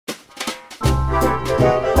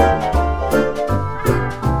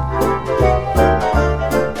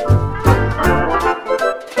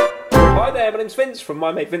Vince from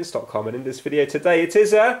mymatevince.com, and in this video today it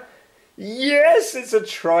is it's a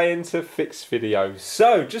trying to fix video.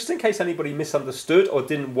 So just in case anybody misunderstood or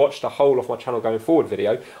didn't watch the whole of my channel going forward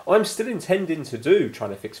video, I'm still intending to do trying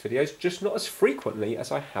to fix videos, just not as frequently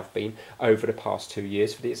as I have been over the past 2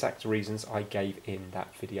 years for the exact reasons I gave in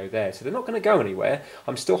that video there. So they're not going to go anywhere.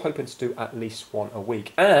 I'm still hoping to do at least one a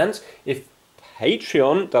week, and if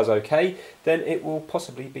Patreon does okay, then it will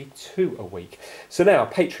possibly be 2 a week. So now,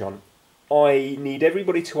 Patreon, I need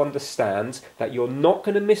everybody to understand that you're not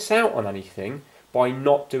going to miss out on anything by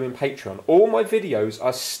not doing Patreon. All my videos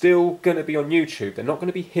are still going to be on YouTube. They're not going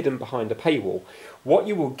to be hidden behind a paywall. What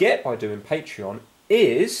you will get by doing Patreon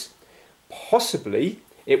is possibly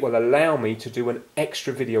it will allow me to do an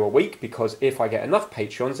extra video a week, because if I get enough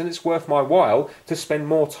Patreons, then it's worth my while to spend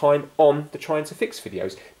more time on the trying to fix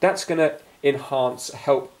videos. That's going to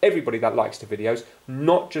help everybody that likes the videos,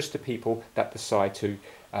 not just the people that decide to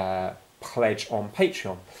pledge on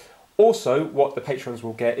Patreon. Also, what the patrons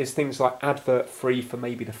will get is things like advert free for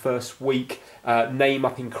maybe the first week, name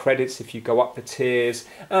up in credits if you go up the tiers,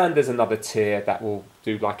 and there's another tier that will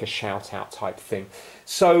do like a shout out type thing.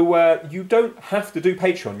 So you don't have to do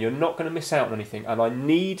Patreon. You're not going to miss out on anything, and I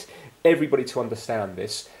need everybody to understand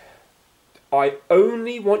this. I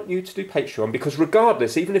only want you to do Patreon because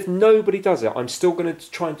regardless, even if nobody does it, I'm still going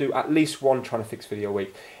to try and do at least one trying to fix video a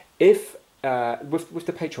week. If with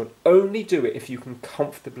the Patreon, only do it if you can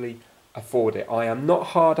comfortably afford it. I am not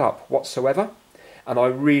hard up whatsoever, and I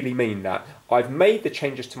really mean that. I've made the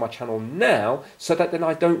changes to my channel now so that then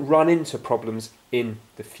I don't run into problems in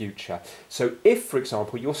the future. So if, for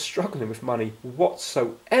example, you're struggling with money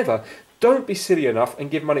whatsoever, don't be silly enough and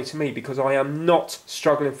give money to me, because I am not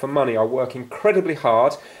struggling for money. I work incredibly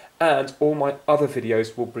hard, and all my other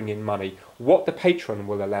videos will bring in money. What the Patreon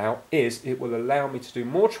will allow is it will allow me to do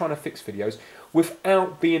more trying to fix videos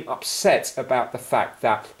without being upset about the fact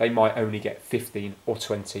that they might only get 15 or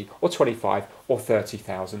 20 or 25 or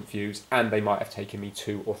 30,000 views, and they might have taken me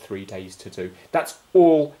 2 or 3 days to do. That's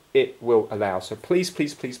all it will allow. So please,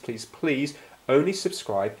 please, please, please, please only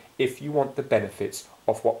subscribe if you want the benefits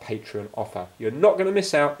of what Patreon offer. You're not going to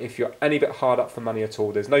miss out if you're any bit hard up for money at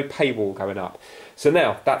all. There's no paywall going up. So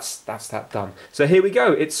now that's that done. So here we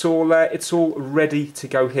go. It's all ready to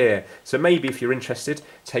go here. So maybe if you're interested,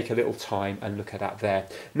 take a little time and look at that there.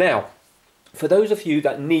 Now, for those of you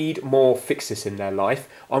that need more fixes in their life,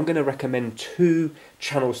 I'm going to recommend 2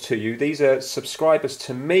 channels to you. These are subscribers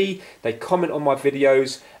to me. They comment on my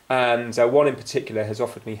videos, and one in particular has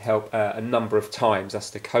offered me help a number of times. That's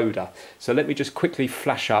Dakota. So let me just quickly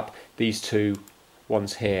flash up these 2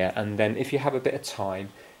 ones here, and then if you have a bit of time,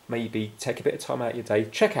 maybe take a bit of time out of your day,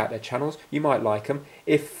 check out their channels. You might like them.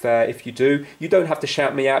 If you do, you don't have to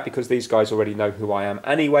shout me out, because these guys already know who I am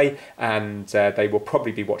anyway, and they will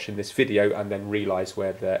probably be watching this video and then realise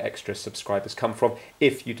where the extra subscribers come from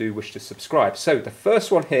if you do wish to subscribe. So the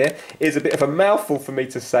first one here is a bit of a mouthful for me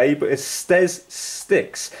to say, but it's Stez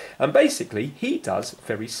Sticks, and basically he does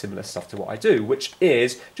very similar stuff to what I do, which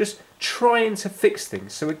is just trying to fix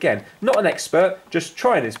things. So again, not an expert, just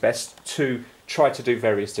trying his best to try to do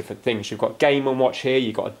various different things. You've got Game & Watch here,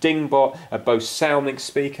 you've got a Dingbot, a Bose SoundLink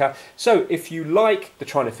speaker. So if you like the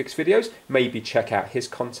trying to fix videos, maybe check out his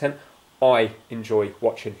content. I enjoy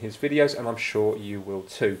watching his videos, and I'm sure you will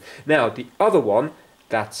too. Now, the other one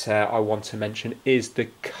that I want to mention is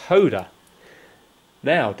Dakota.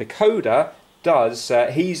 Now, Dakota does,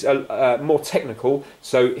 he's more technical,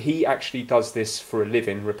 so he actually does this for a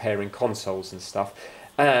living, repairing consoles and stuff.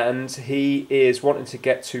 And he is wanting to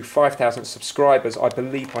get to 5,000 subscribers, I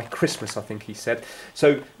believe by Christmas, I think he said.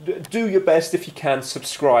 So do your best if you can,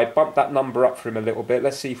 subscribe, bump that number up for him a little bit.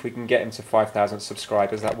 Let's see if we can get him to 5,000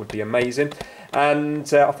 subscribers. That would be amazing.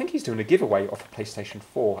 And I think he's doing a giveaway of a PlayStation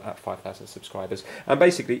 4 at 5,000 subscribers. And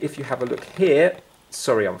basically, if you have a look here,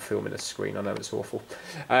 sorry, I'm filming a screen, I know it's awful.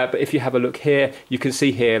 But if you have a look here, you can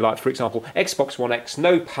see here, like for example, Xbox One X,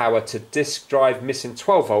 no power to disk drive, missing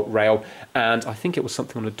 12-volt rail, and I think it was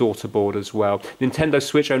something on the daughter board as well. Nintendo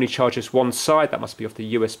Switch only charges one side, that must be off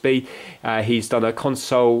the USB. He's done a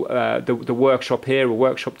console, the workshop here, a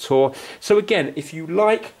workshop tour. So again, if you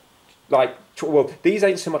like, well, these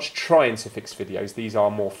ain't so much trying to fix videos, these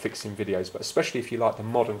are more fixing videos, but especially if you like the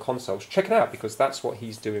modern consoles, check it out, because that's what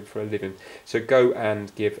he's doing for a living. So go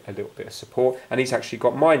and give a little bit of support, and he's actually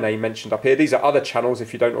got my name mentioned up here. These are other channels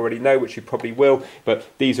if you don't already know, which you probably will, but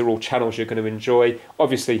these are all channels you're going to enjoy.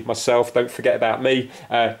 Obviously myself, don't forget about me,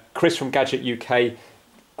 Chris from Gadget UK,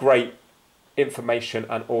 great information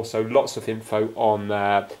and also lots of info on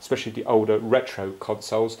especially the older retro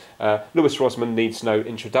consoles. Lewis Rosman needs no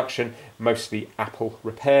introduction, mostly Apple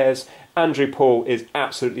repairs. Andrew Paul is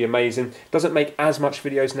absolutely amazing. Doesn't make as much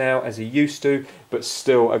videos now as he used to, but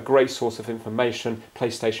still a great source of information.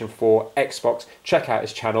 PlayStation 4, Xbox, check out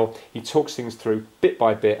his channel. He talks things through bit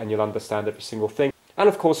by bit and you'll understand every single thing. And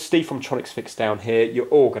of course Steve from Tronics Fix down here, you're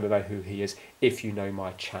all going to know who he is if you know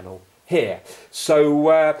my channel here.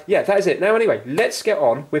 So yeah, that is it. Now anyway, let's get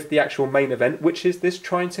on with the actual main event, which is this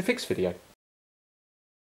trying to fix video.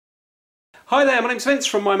 Hi there, my name's Vince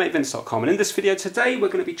from mymatevince.com, and in this video today we're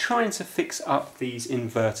going to be trying to fix up these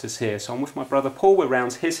inverters here. So I'm with my brother Paul, we're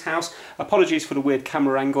around his house. Apologies for the weird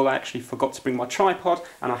camera angle, I actually forgot to bring my tripod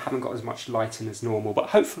and I haven't got as much lighting as normal, but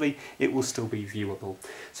hopefully it will still be viewable.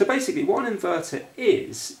 So basically what an inverter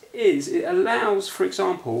is it allows, for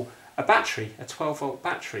example, a battery, a 12 volt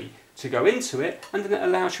battery, to go into it, and then it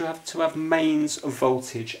allows you to have mains of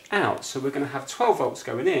voltage out. So we're going to have 12 volts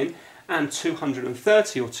going in and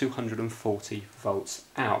 230 or 240 volts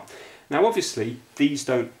out. Now obviously these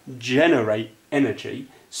don't generate energy,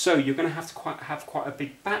 so you're going to have quite a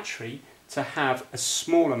big battery to have a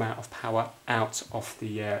small amount of power out of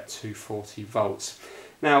the 240 volts.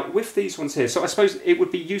 Now with these ones here, so I suppose it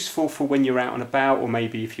would be useful for when you're out and about, or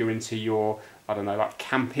maybe if you're into your, I don't know, like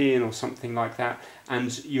camping or something like that,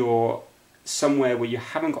 and you're somewhere where you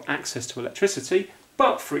haven't got access to electricity,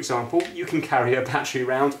 but for example you can carry a battery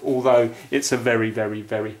around, although it's a very, very,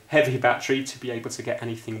 very heavy battery to be able to get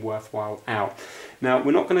anything worthwhile out. Now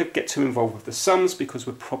we're not going to get too involved with the sums because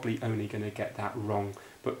we're probably only going to get that wrong,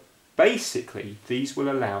 but basically these will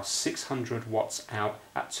allow 600 watts out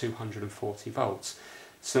at 240 volts.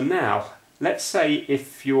 So now let's say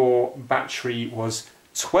if your battery was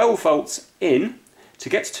 12 volts in, to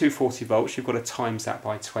get to 240 volts you've got to times that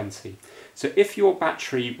by 20. So if your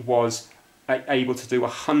battery was able to do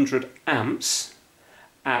 100 amps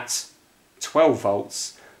at 12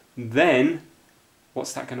 volts, then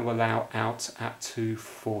what's that going to allow out at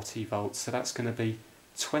 240 volts? So that's going to be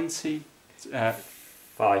 5.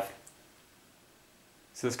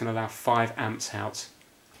 So that's going to allow 5 amps out.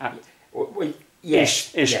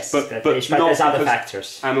 Yes, but there's other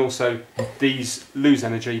factors. And also these lose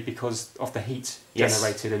energy because of the heat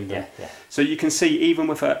generated in them. Yeah. So you can see even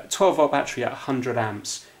with a 12 volt battery at 100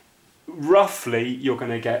 amps, roughly you're going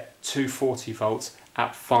to get 240 volts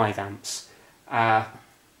at 5 amps.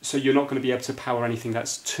 So you're not going to be able to power anything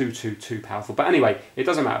that's too powerful. But anyway, it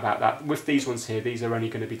doesn't matter about that. With these ones here, these are only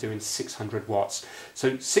going to be doing 600 watts.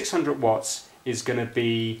 So 600 watts is going to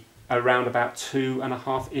be around about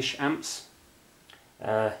 2.5-ish amps.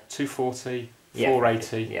 240,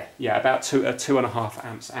 480, yeah, about 2.5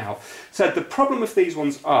 amps out. So the problem with these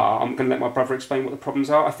ones are, I'm going to let my brother explain what the problems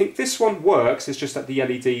are. I think this one works, it's just that the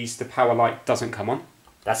LEDs, the power light doesn't come on.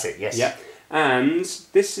 That's it, yes. Yeah, and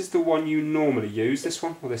this is the one you normally use, this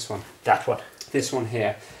one or this one? That one. This one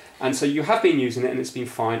here. And so you have been using it and it's been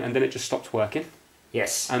fine, and then it just stopped working.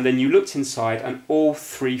 Yes. And then you looked inside and all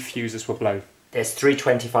 3 fuses were blown. There's 3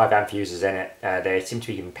 25 amp fuses in it. They seem to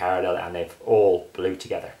be in parallel and they've all blew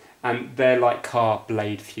together. And they're like car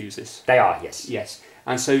blade fuses. They are, yes. Yes.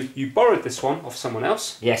 And so you borrowed this one off someone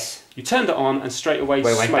else. Yes. You turned it on and straight away It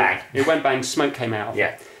went bang. It went bang, smoke came out of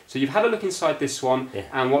it. So you've had a look inside this one,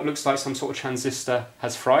 and what looks like some sort of transistor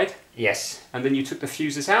has fried. Yes. And then you took the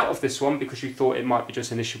fuses out of this one because you thought it might be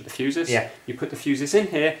just an issue with the fuses. Yeah. You put the fuses in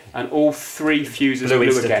here and all 3 fuses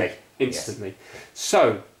blew again. Instantly. Yes.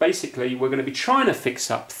 So basically we're going to be trying to fix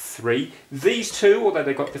up 3. These 2, although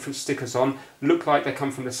they've got different stickers on, look like they come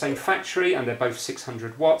from the same factory and they're both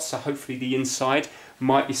 600 watts, so hopefully the inside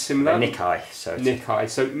might be similar. Nikkei.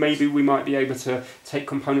 So maybe we might be able to take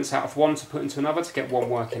components out of one to put into another to get one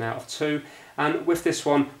working out of 2. And with this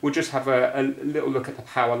one we'll just have a little look at the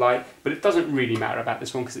power light, but it doesn't really matter about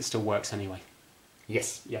this one because it still works anyway.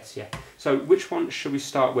 Yes. Yes, yeah. So which one should we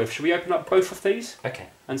start with? Should we open up both of these? Okay.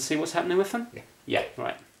 And see what's happening with them? Yeah. Yeah,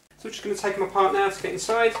 right. So we're just going to take them apart now to get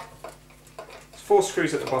inside. There's 4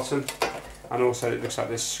 screws at the bottom, and also it looks like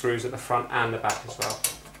there's screws at the front and the back as well.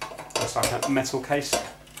 Looks like a metal case.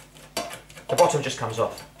 The bottom just comes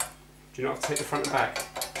off. Do you not have to take the front and back?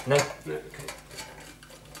 No. No, okay.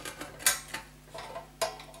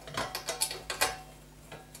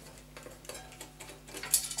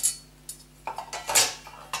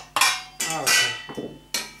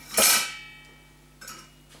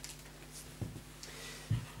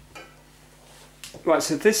 Right,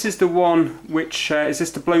 so this is the one which, is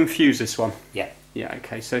this the blown fuse, this one? Yeah. Yeah,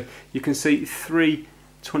 okay, so you can see 3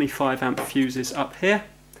 25 amp fuses up here,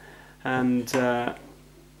 and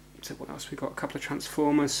So what else? We've got a couple of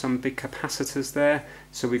transformers, some big capacitors there.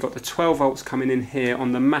 So we've got the 12 volts coming in here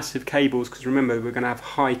on the massive cables, because remember we're going to have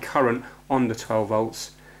high current on the 12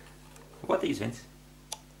 volts. What are these, Vince?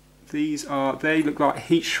 These are, they look like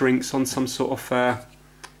heat shrinks on some sort of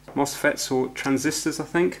MOSFETs or transistors, I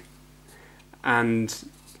think. And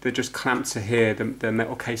they're just clamped to here, the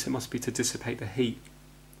metal case. It must be to dissipate the heat.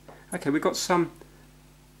 Okay, we've got some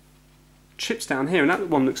chips down here, and that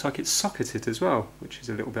one looks like it's socketed as well, which is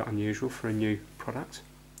a little bit unusual for a new product,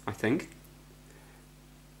 I think.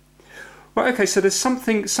 Right, okay, so there's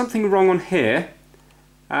something wrong on here,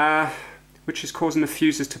 which is causing the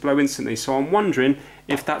fuses to blow instantly. So I'm wondering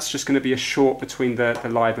if that's just going to be a short between the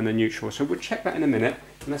live and the neutral. So we'll check that in a minute,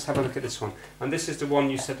 and let's have a look at this one. And this is the one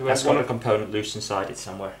you said there was one a component loose inside it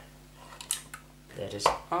somewhere. There it is.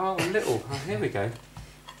 Oh, little. Oh, here we go.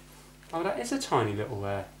 Oh, that is a tiny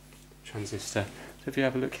little transistor. So if you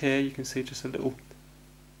have a look here, you can see just a little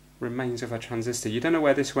remains of a transistor. You don't know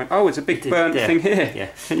where this went. Oh, it's a big burnt thing here. Yeah.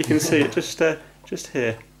 And you can see it just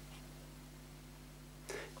here.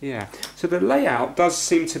 Yeah. So the layout does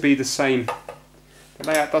seem to be the same. The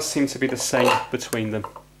layout does seem to be the same between them.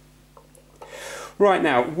 Right,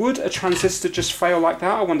 now, would a transistor just fail like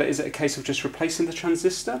that? I wonder, is it a case of just replacing the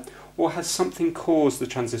transistor, or has something caused the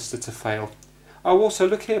transistor to fail? Oh, also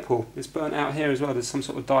look here, Paul. It's burnt out here as well. There's some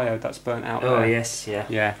sort of diode that's burnt out there. Oh yes, yeah.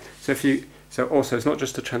 Yeah. So also it's not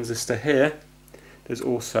just a transistor here. There's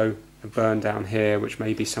also a burn down here, which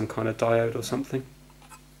may be some kind of diode or something.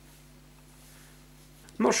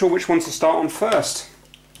 I'm not sure which one to start on first.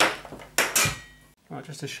 Right,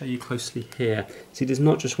 just to show you closely here. See, there's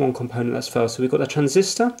not just one component that's failed. So we've got the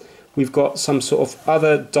transistor. We've got some sort of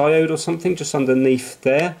other diode or something just underneath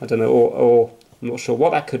there. I don't know, or I'm not sure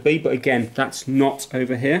what that could be, but again, that's not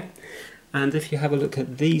over here. And if you have a look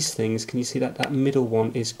at these things, can you see that that middle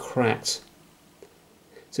one is cracked?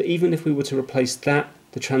 So even if we were to replace that,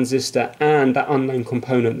 the transistor, and that unknown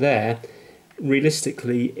component there,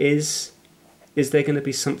 realistically, is there going to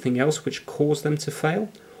be something else which caused them to fail?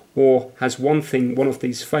 Or has one of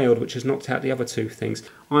these failed, which has knocked out the other two things?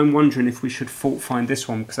 I'm wondering if we should fault find this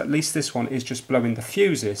one, because at least this one is just blowing the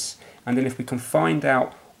fuses, and then if we can find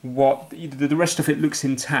out what the rest of it looks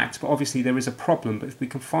intact, but obviously there is a problem. But if we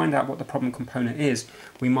can find out what the problem component is,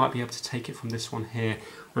 we might be able to take it from this one here.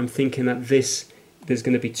 I'm thinking that there's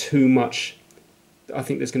going to be too much. I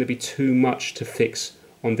think there's going to be too much to fix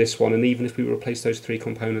on this one, and even if we replace those three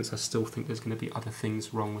components, I still think there's going to be other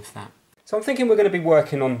things wrong with that. So I'm thinking we're going to be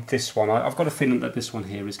working on this one. I've got a feeling that this one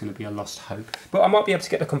here is going to be a lost hope, but I might be able to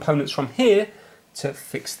get the components from here to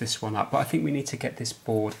fix this one up, but I think we need to get this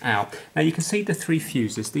board out. Now you can see the three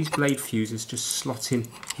fuses. These blade fuses just slot in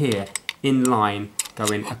here, in line,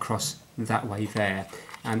 going across that way there.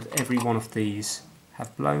 And every one of these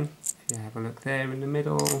have blown. If you have a look there in the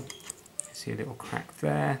middle, you see a little crack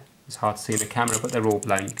there. It's hard to see in the camera, but they're all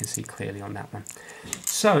blown. You can see clearly on that one.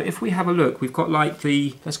 So if we have a look, we've got like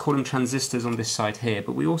the, let's call them transistors on this side here,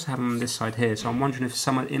 but we also have them on this side here. So I'm wondering if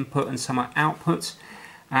some are input and some are output.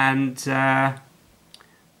 And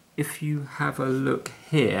if you have a look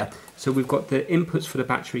here, so we've got the inputs for the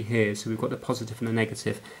battery here, so we've got the positive and the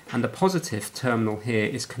negative, and the positive terminal here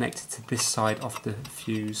is connected to this side of the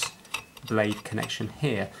fuse blade connection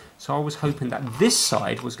here. So I was hoping that this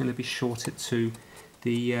side was going to be shorted to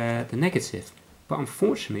the negative, but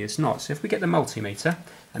unfortunately it's not. So if we get the multimeter,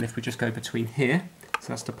 and if we just go between here, so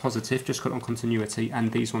that's the positive, just got on continuity,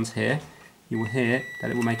 and these ones here, you will hear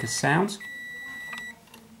that it will make a sound.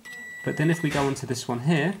 But then if we go onto this one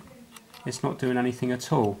here, it's not doing anything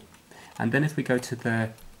at all. And then if we go to the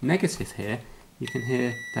negative here, you can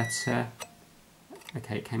hear that,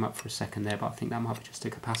 okay, it came up for a second there, but I think that might be just the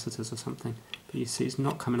capacitors or something. But you see it's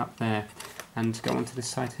not coming up there. And go onto this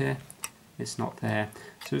side here, it's not there.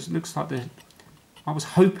 So it looks like I was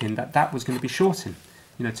hoping that that was going to be shorting,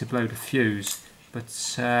 you know, to blow the fuse.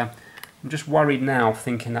 But I'm just worried now,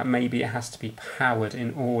 thinking that maybe it has to be powered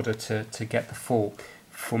in order to get the fault.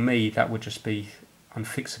 For me, that would just be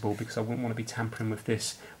unfixable, because I wouldn't want to be tampering with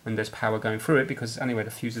this when there's power going through it, because anyway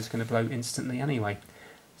the fuse is going to blow instantly anyway.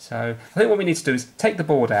 So I think what we need to do is take the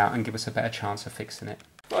board out and give us a better chance of fixing it.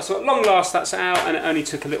 Right, so at long last that's out, and it only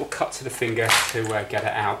took a little cut to the finger to get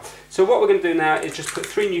it out. So what we're going to do now is just put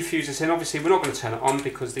 3 new fuses in. Obviously we're not going to turn it on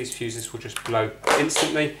because these fuses will just blow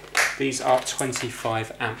instantly. These are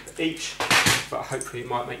 25 amp each, but hopefully it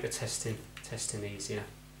might make the testing easier.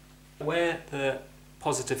 Where the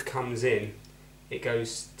positive comes in, it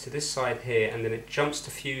goes to this side here, and then it jumps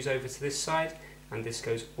to fuse over to this side, and this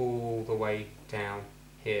goes all the way down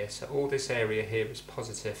here. So all this area here is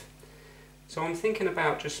positive. So I'm thinking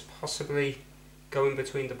about just possibly going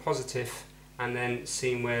between the positive and then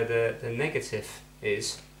seeing where the negative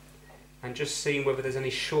is, and just seeing whether there's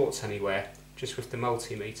any shorts anywhere, just with the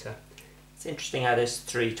multimeter. It's interesting how there's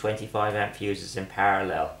 3 25 amp fuses in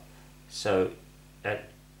parallel. So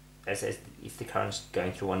as if the current's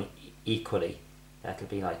going through one equally, that'll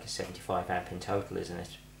be like a 75 amp in total, isn't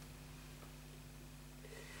it?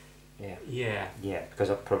 Yeah. Yeah. Yeah,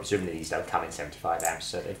 because presumably these don't come in 75 amps,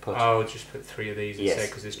 so they've put... Oh, just put 3 of these Yes. instead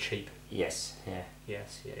because it's cheap. Yes, yeah.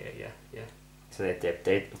 Yes, yeah. So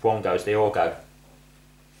if one goes, they all go.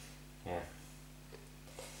 Yeah.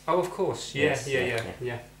 Oh, of course. Yes,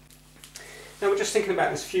 Yeah. Now we're just thinking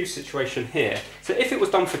about this fuse situation here. So if it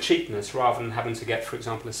was done for cheapness rather than having to get, for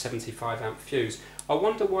example, a 75 amp fuse, I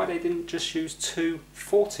wonder why they didn't just use 2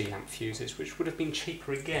 40 amp fuses, which would have been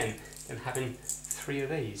cheaper again than having 3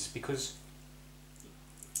 of these, because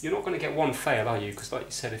you're not going to get one fail, are you? Because like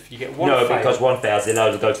you said, if you get one fail... No, because one fails, they'll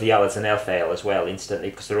either go to the others and they'll fail as well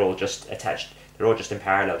instantly, because they're all just attached, they're all just in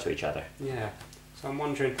parallel to each other. Yeah. So I'm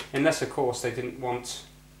wondering, unless of course they didn't want...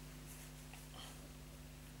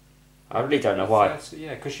 I really don't know why.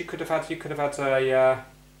 Yeah, because you could have had a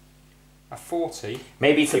 40.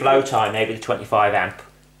 Maybe it's the blow time, maybe the 25 amp.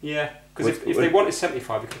 Yeah, because if they wanted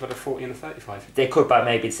 75, you could have had a 40 and a 35. They could, but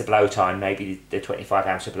maybe it's the blow time, maybe the 25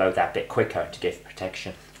 amps will blow that bit quicker to give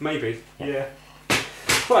protection. Maybe, yeah.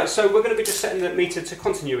 Right, so we're going to be just setting the meter to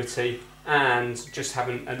continuity and just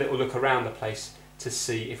having a little look around the place to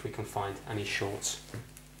see if we can find any shorts.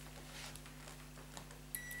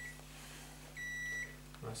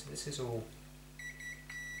 Right, so this is all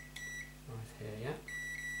right here, yeah?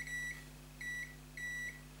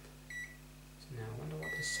 So now I wonder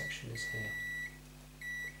what this section is here.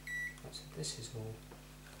 Right, so this is all...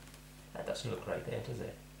 That doesn't look right there, does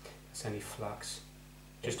it? It's only flux.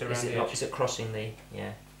 Just Is around it the not, edge. is it crossing the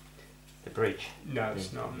bridge? No,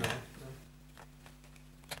 it's not, no.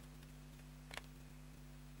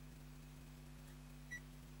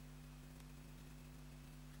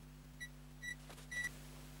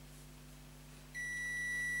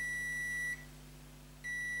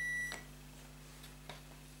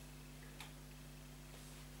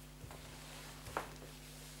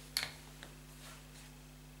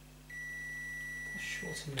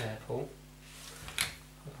 Shorting there, Paul.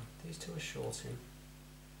 Hold on, these two are shorting.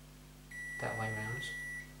 That way round.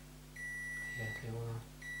 Yeah, they all are.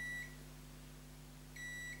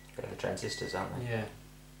 They're the transistors, aren't they? Yeah.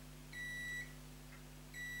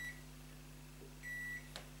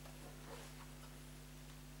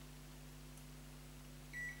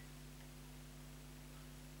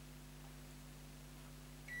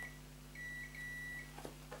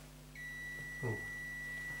 Ooh.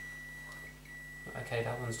 Okay,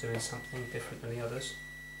 that one's doing something different than the others.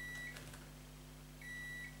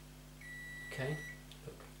 Okay,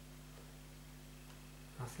 look.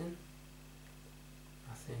 Nothing.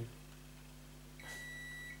 Nothing.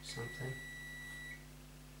 Something.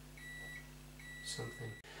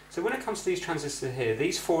 Something. So when it comes to these transistors here,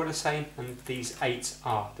 these 4 are the same and these 8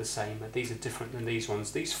 are the same. These are different than these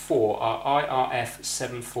ones. These 4 are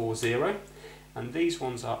IRF740 and these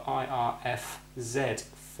ones are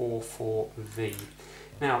IRFZ44V.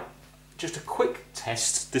 Now, just a quick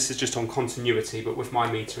test. This is just on continuity, but with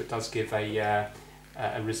my meter it does give a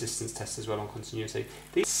resistance test as well on continuity.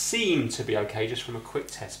 These seem to be okay just from a quick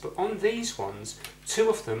test, but on these ones, 2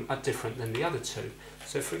 of them are different than the other 2.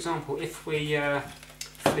 So for example, if we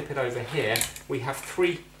flip it over here, we have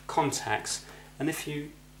 3 contacts, and if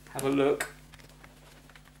you have a look,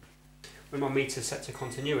 when my meter is set to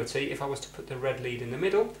continuity, if I was to put the red lead in the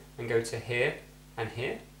middle and go to here and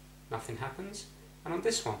here, nothing happens, and on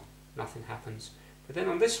this one, nothing happens. But then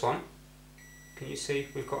on this one, can you see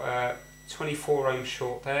we've got a 24 ohm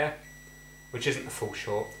short there, which isn't the full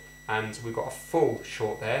short, and we've got a full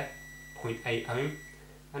short there, 0.8 ohm,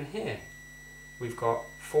 and here we've got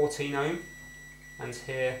 14 ohm, and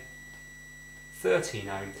here 13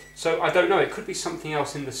 ohm. So I don't know, it could be something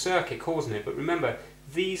else in the circuit causing it, but remember,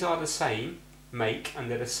 these are the same make and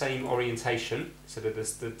they're the same orientation, so they're the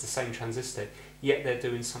same transistor, yet they're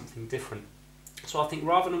doing something different. So I think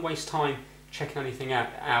rather than waste time checking anything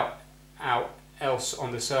out else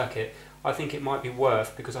on the circuit, I think it might be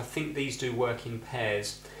worth, because I think these do work in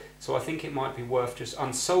pairs, so I think it might be worth just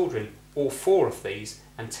unsoldering all 4 of these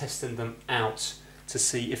and testing them out to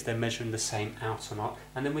see if they're measuring the same out or not,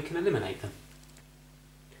 and then we can eliminate them.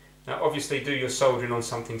 Now obviously do your soldering on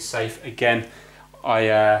something safe. Again,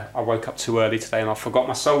 I woke up too early today and I forgot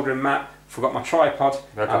my soldering mat, forgot my tripod.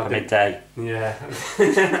 Woke up at midday. Yeah.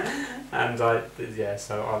 And so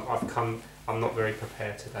I'm not very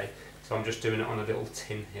prepared today. So I'm just doing it on a little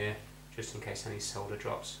tin here, just in case any solder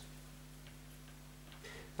drops.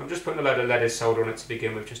 I'm just putting a load of leaded solder on it to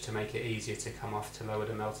begin with, just to make it easier to come off to lower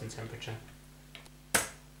the melting temperature.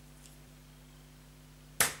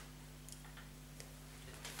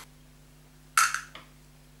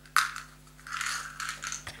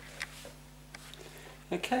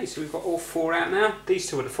 Okay, so we've got all 4 out now. These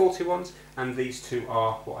 2 are the faulty ones, and these 2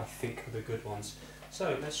 are what I think are the good ones.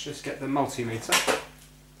 So let's just get the multimeter,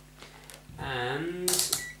 and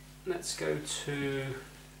let's go to,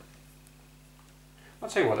 I'll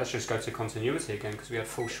tell you what, let's just go to continuity again, because we had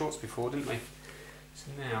full shorts before, didn't we?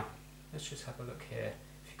 So now, let's just have a look here.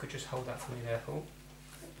 If you could just hold that for me there, Paul.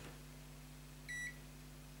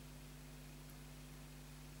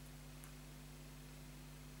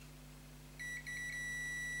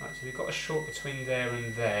 Right, so we've got a short between there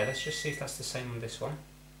and there. Let's just see if that's the same on this one.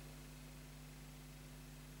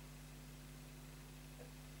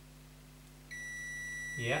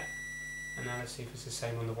 Yeah, and now let's see if it's the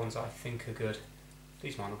same on the ones that I think are good.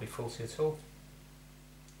 These might not be faulty at all.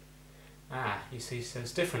 Ah, you see, so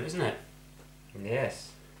it's different, isn't it?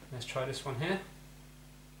 Yes. Let's try this one here.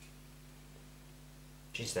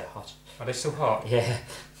 Jeez, they're hot. Are they still hot? Yeah.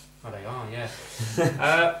 Oh, they are, yeah.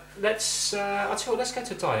 I'll tell you what, let's go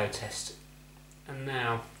to diode test. And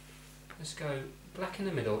now, let's go black in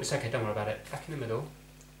the middle. It's okay, don't worry about it. Black in the middle.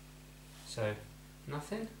 So,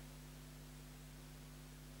 nothing.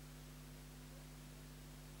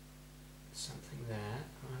 Something there.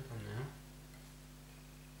 Hold on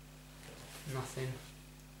now. Nothing.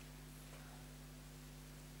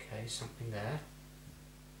 Okay, something there.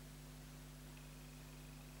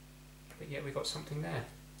 But yet we've got something there.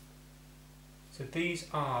 So these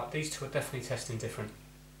 2 are definitely testing different.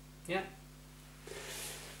 Yeah.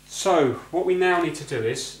 So what we now need to do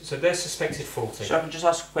is, so they're suspected faulty. So I can just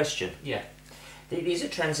ask a question. Yeah. These are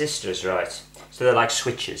transistors, right? So they're like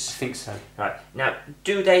switches. I think so. Right. Now,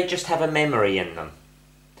 do they just have a memory in them?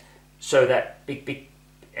 So that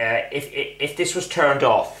if this was turned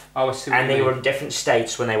off, and they were in different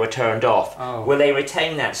states when they were turned off, will they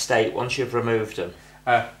retain that state once you've removed them?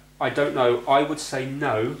 I don't know. I would say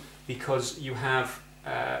no, because you have,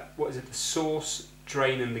 the source,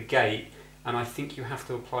 drain and the gate, and I think you have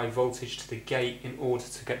to apply voltage to the gate in order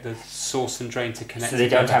to get the source and drain to connect. So they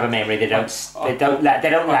don't have a memory. They don't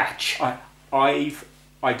latch.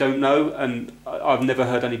 I don't know, and I've never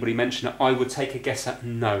heard anybody mention it. I would take a guess at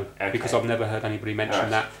no, because I've never heard anybody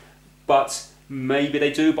mention that. But maybe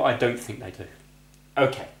they do, but I don't think they do.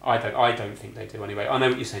 Okay. I don't think they do anyway. I know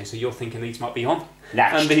what you're saying. So you're thinking these might be on,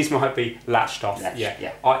 latched, and these might be latched off. Latched,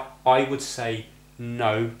 yeah. I would say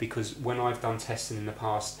no, because when I've done testing in the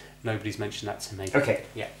past, nobody's mentioned that to me. Okay.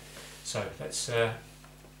 Yeah. So let's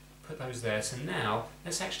put those there. So now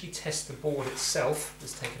let's actually test the board itself.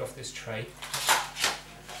 Let's take it off this tray.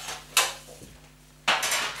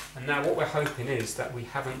 And now what we're hoping is that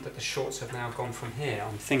that the shorts have now gone from here,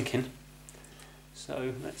 I'm thinking.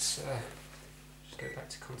 So let's just go back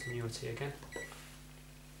to continuity again.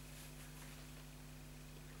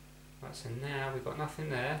 Right, so now we've got nothing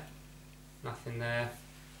there, nothing there,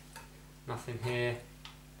 nothing here,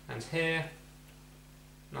 and here,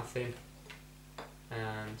 nothing,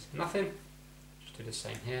 and nothing. Just do the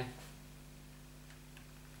same here.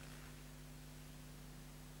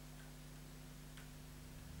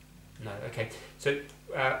 No, okay. So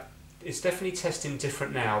it's definitely testing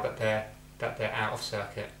different now that they're out of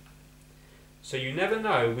circuit. So you never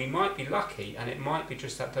know. We might be lucky, and it might be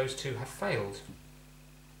just that those 2 have failed.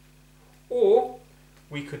 Or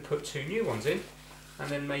we could put 2 new ones in, and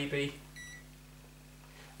then maybe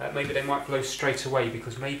they might blow straight away,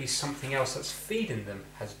 because maybe something else that's feeding them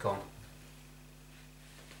has gone.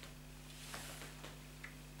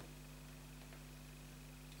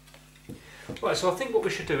 Right, so I think what we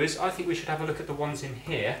should do is, I think we should have a look at the ones in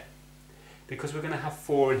here, because we're going to have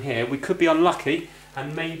 4 in here. We could be unlucky,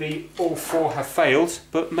 and maybe all 4 have failed,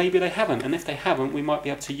 but maybe they haven't. And if they haven't, we might be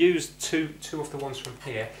able to use two of the ones from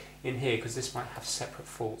here in here, because this might have separate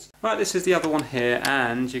faults. Right, this is the other one here,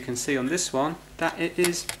 and you can see on this one that it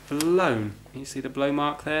is blown. You see the blow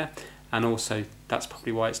mark there? And also, that's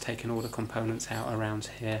probably why it's taken all the components out around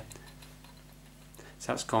here.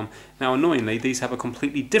 So that's gone. Now annoyingly, these have a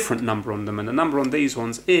completely different number on them, and the number on these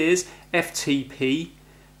ones is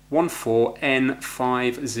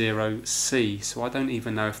FTP14N50C. So I don't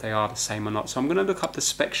even know if they are the same or not. So I'm going to look up the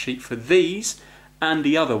spec sheet for these and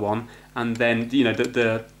the other one, and then the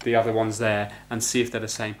other ones there, and see if they're the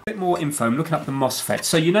same. A bit more info. I'm looking up the MOSFET.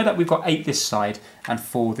 So you know that we've got 8 this side and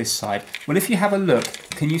 4 this side. Well, if you have a look,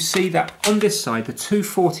 can you see that on this side the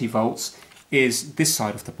 240 volts is this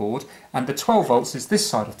side of the board, and the 12 volts is this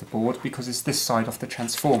side of the board, because it's this side of the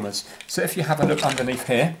transformers. So if you have a look underneath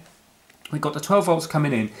here, we've got the 12 volts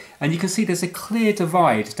coming in, and you can see there's a clear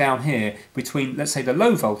divide down here between, let's say, the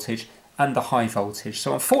low voltage and the high voltage.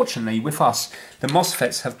 So unfortunately with us, the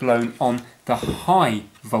MOSFETs have blown on the high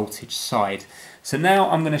voltage side. So now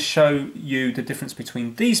I'm going to show you the difference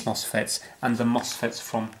between these MOSFETs and the MOSFETs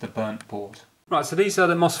from the burnt board. Right, so these are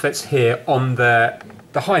the MOSFETs here on the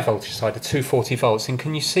high voltage side, the 240 volts, and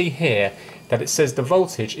can you see here that it says the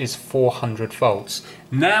voltage is 400 volts.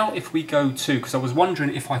 Now if we go to, because I was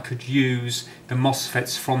wondering if I could use the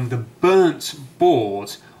MOSFETs from the burnt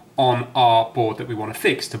board on our board that we want to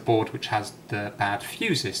fix, the board which has the bad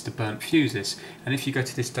fuses, the burnt fuses. And if you go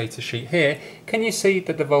to this data sheet here, can you see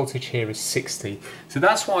that the voltage here is 60? So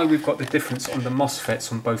that's why we've got the difference on the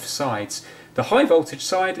MOSFETs on both sides. The high voltage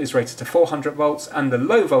side is rated to 400 volts and the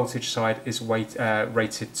low voltage side is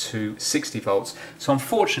rated to 60 volts. So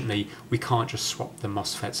unfortunately we can't just swap the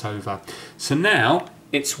MOSFETs over. So now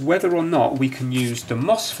it's whether or not we can use the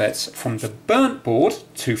MOSFETs from the burnt board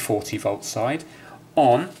 240 volt side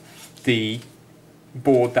on the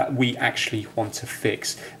board that we actually want to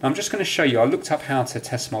fix. Now I'm just going to show you, I looked up how to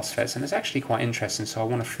test MOSFETs and it's actually quite interesting, so I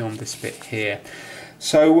want to film this bit here.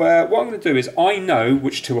 So what I'm going to do is, I know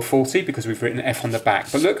which two are 40 because we've written F on the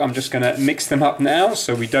back, but look, I'm just going to mix them up now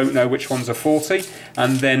so we don't know which ones are 40,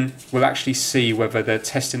 and then we'll actually see whether the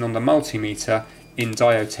testing on the multimeter in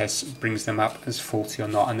diode tests brings them up as 40 or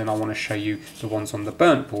not. And then I want to show you the ones on the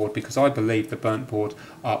burnt board because I believe the burnt board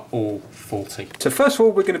are all 40. So first of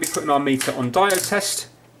all, we're going to be putting our meter on diode test.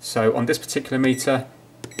 So on this particular meter,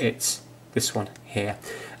 it's this one here.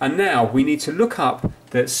 And now we need to look up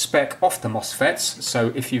the spec of the MOSFETs.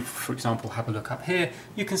 So if you, for example, have a look up here,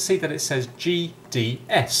 you can see that it says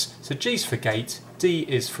GDS. So G's for gate, D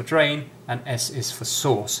is for drain, and S is for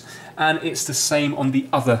source. And it's the same on the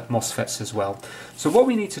other MOSFETs as well. So what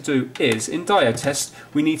we need to do is, in diode test,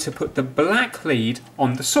 we need to put the black lead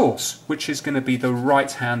on the source, which is going to be the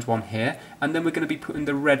right-hand one here, and then we're going to be putting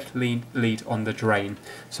the red lead on the drain.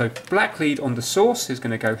 So black lead on the source is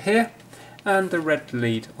going to go here, and the red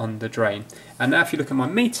lead on the drain. And now if you look at my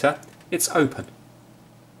meter, it's open.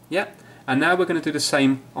 Yeah, and now we're going to do the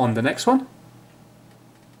same on the next one.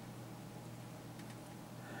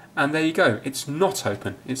 And there you go, it's not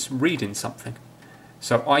open, it's reading something.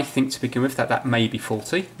 So I think to begin with that may be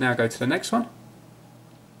faulty. Now go to the next one.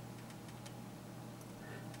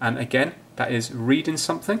 And again, that is reading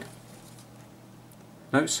something.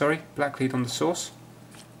 No, sorry, black lead on the source,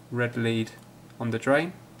 red lead on the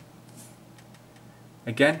drain.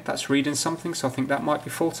 Again, that's reading something, so I think that might be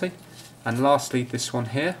faulty. And lastly, this one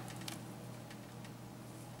here.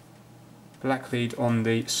 Black lead on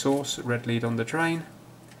the source, red lead on the drain.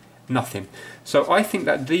 Nothing. So I think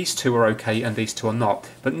that these two are okay and these two are not.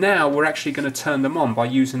 But now we're actually going to turn them on by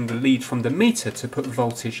using the lead from the meter to put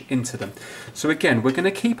voltage into them. So again, we're going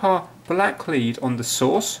to keep our black lead on the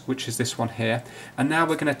source, which is this one here. And now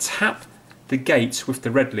we're going to tap the gate with the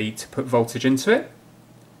red lead to put voltage into it.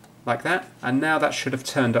 Like that, and now that should have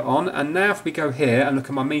turned it on. And now if we go here and look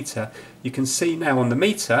at my meter, you can see now on the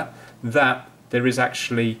meter that there is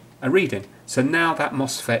actually a reading. So now that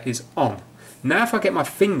MOSFET is on. Now if I get my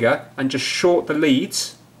finger and just short the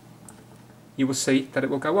leads, you will see that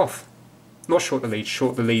it will go off. Not short the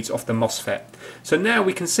leads off the MOSFET. So now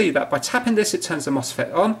we can see that by tapping this it turns the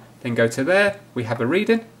MOSFET on, then go to there, we have a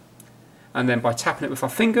reading, and then by tapping it with our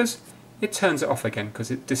fingers, it turns it off again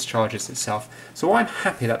because it discharges itself. So I'm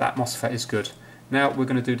happy that that MOSFET is good. Now we're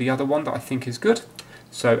going to do the other one that I think is good.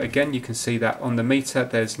 So again, you can see that on the meter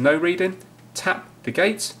there's no reading. Tap the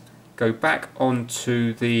gate, go back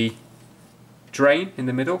onto the drain in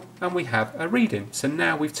the middle, and we have a reading. So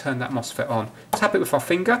now we've turned that MOSFET on. Tap it with our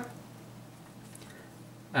finger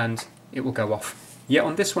and it will go off. Yet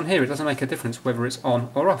on this one here it doesn't make a difference whether it's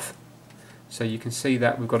on or off. So you can see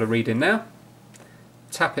that we've got a reading now.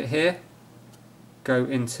 Tap it here, go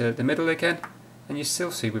into the middle again, and you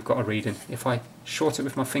still see we've got a reading. If I short it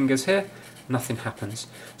with my fingers here, nothing happens.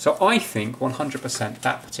 So I think 100%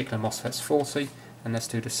 that particular MOSFET's 40, and let's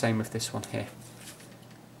do the same with this one here.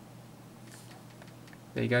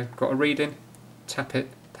 There you go, got a reading, tap it,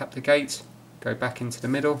 tap the gate, go back into the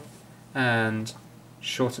middle, and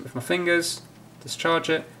short it with my fingers, discharge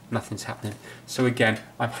it, nothing's happening. So again,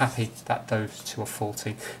 I'm happy that those two are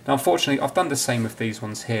 40. Now unfortunately I've done the same with these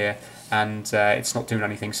ones here, and it's not doing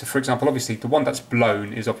anything. So for example, obviously the one that's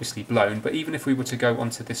blown is obviously blown, but even if we were to go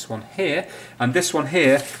onto this one here, and this one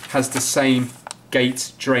here has the same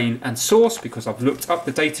gate, drain and source, because I've looked up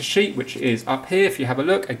the data sheet, which is up here. If you have a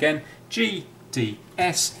look, again,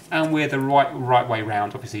 GDS, and we're the right way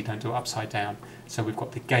round. Obviously don't do it upside down. So we've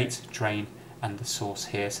got the gate, drain and the source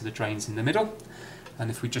here, so the drain's in the middle. And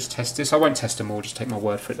if we just test this, I won't test them all, just take my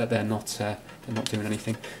word for it that they're not doing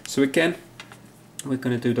anything. So again, we're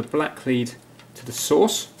going to do the black lead to the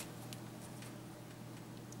source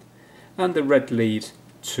and the red lead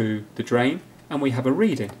to the drain, and we have a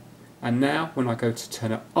reading. And now when I go to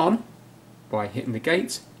turn it on by hitting the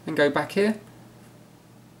gate and go back here,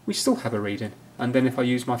 we still have a reading. And then if I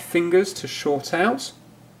use my fingers to short out,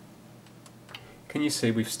 can you see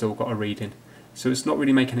we've still got a reading? So it's not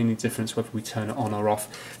really making any difference whether we turn it on or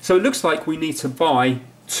off. So it looks like we need to buy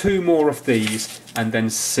 2 more of these and then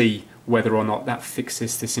see whether or not that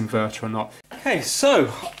fixes this inverter or not. Okay,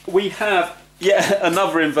 so we have yet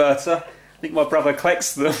another inverter. I think my brother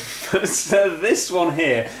collects them. So this one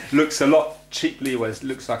here looks a lot cheaply, well, it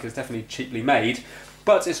looks like it's definitely cheaply made,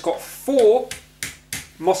 but it's got 4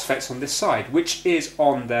 MOSFETs on this side, which is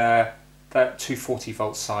on the 240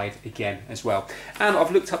 volt side again as well. And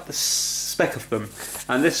I've looked up the spec of them,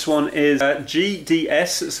 and this one is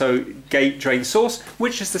GDS, so gate drain source,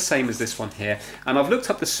 which is the same as this one here. And I've looked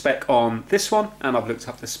up the spec on this one, and I've looked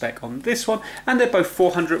up the spec on this one, and they're both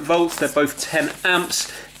 400 volts, they're both 10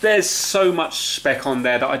 amps. There's so much spec on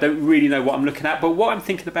there that I don't really know what I'm looking at, but what I'm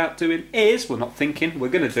thinking about doing is, well, not thinking, we're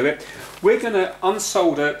going to do it. We're going to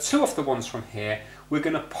unsolder 2 of the ones from here. We're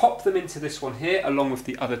going to pop them into this one here along with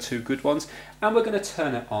the other 2 good ones, and we're going to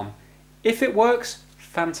turn it on. If it works,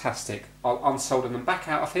 fantastic. I'll unsolder them back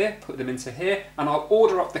out of here, put them into here, and I'll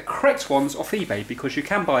order up the correct ones off eBay, because you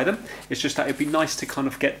can buy them. It's just that it'd be nice to kind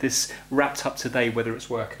of get this wrapped up today, whether it's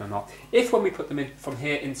working or not. If when we put them in from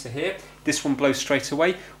here into here, this one blows straight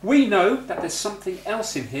away, we know that there's something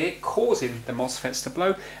else in here causing the MOSFETs to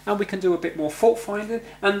blow, and we can do a bit more fault finding,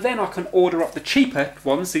 and then I can order up the cheaper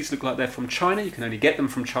ones. These look like they're from China. You can only get them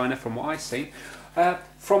from China from what I've seen.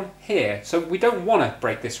 From here. So we don't want to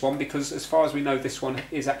break this one, because as far as we know this one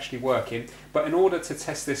is actually working, but in order to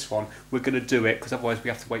test this one we're going to do it, because otherwise we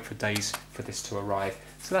have to wait for days for this to arrive.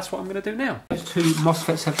 So that's what I'm going to do now. Those 2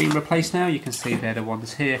 MOSFETs have been replaced now. You can see they're the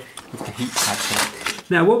ones here with the heat pads here.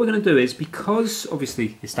 Now what we're going to do is, because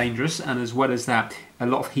obviously it's dangerous, and as well as that a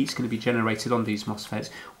lot of heat's going to be generated on these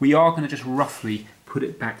MOSFETs, we are going to just roughly put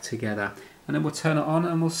it back together, and then we'll turn it on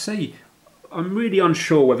and we'll see. I'm really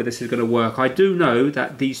unsure whether this is going to work. I do know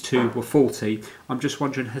that these 2 were faulty. I'm just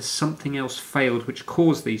wondering, has something else failed which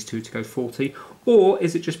caused these 2 to go faulty? Or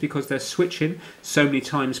is it just because they're switching so many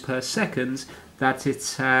times per second that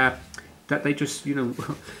it's that they just, you know,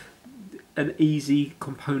 an easy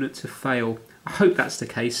component to fail? I hope that's the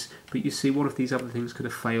case, but you see one of these other things could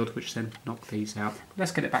have failed, which then knocked these out.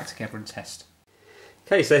 Let's get it back together and test.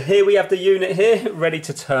 Okay, so here we have the unit here ready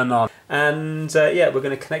to turn on, and yeah, we're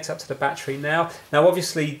going to connect up to the battery now. Now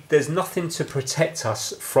obviously there's nothing to protect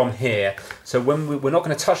us from here, so when we're not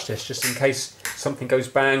going to touch this just in case something goes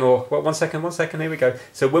bang, or well, one second, here we go.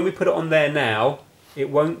 So when we put it on there now, it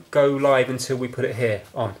won't go live until we put it here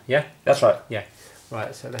on, yeah? That's right. Yeah.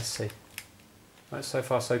 Right, so let's see. Right, so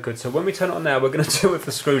far so good. So when we turn it on now, we're going to do it with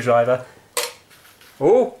the screwdriver.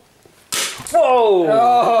 Oh! Whoa!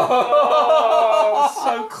 Oh,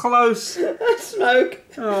 so close. Smoke.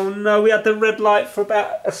 Oh no, we had the red light for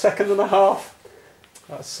about 1.5 seconds.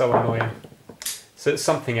 That's so annoying. So it's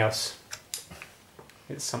something else.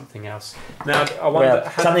 It's something else. Now, I wonder...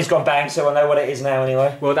 Well, something's gone bang, so I know what it is now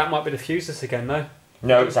anyway. Well, that might be the fuses again, no?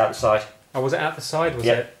 No, it's outside. Oh, was it out the side, was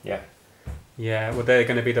it? Yeah. Yeah, well, they're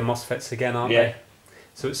going to be the MOSFETs again, aren't they?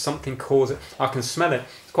 So it's something causing... I can smell it.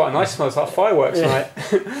 It's quite a nice smell. It's like fireworks, right?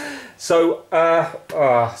 So,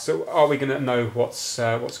 so are we going to know what's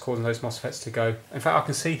causing those MOSFETs to go? In fact, I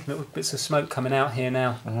can see little bits of smoke coming out here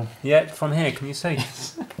now. Yeah, from here, can you see?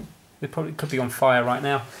 It probably could be on fire right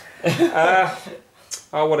now.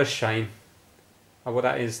 Oh, what a shame. Oh, well,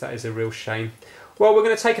 that is a real shame. Well, we're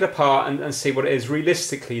going to take it apart and see what it is.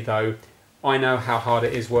 Realistically, though, I know how hard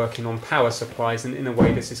it is working on power supplies, and in a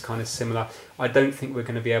way this is kind of similar. I don't think we're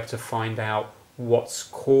going to be able to find out what's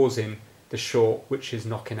causing the short, which is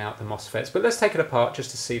knocking out the MOSFETs. But let's take it apart just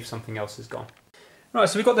to see if something else has gone. Right,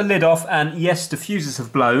 so we've got the lid off, and yes, the fuses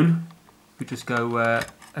have blown. We just go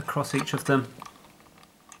across each of them.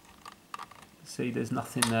 See, there's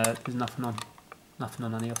nothing there. There's nothing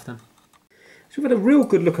on any of them. So we've had a real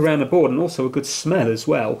good look around the board, and also a good smell as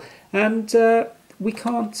well. And we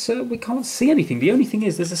can't see anything. The only thing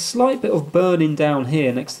is there's a slight bit of burning down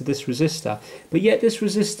here next to this resistor, but yet this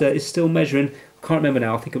resistor is still measuring, I can't remember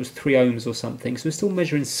now, I think it was 3 ohms or something, so it's still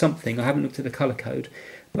measuring something. I haven't looked at the colour code,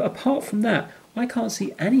 but apart from that I can't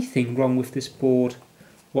see anything wrong with this board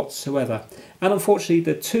whatsoever. And unfortunately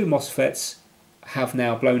the 2 MOSFETs have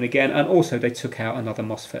now blown again, and also they took out another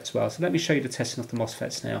MOSFET as well. So let me show you the testing of the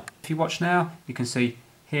MOSFETs now. If you watch now, you can see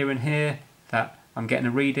here and here that I'm getting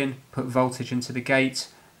a reading, put voltage into the gate,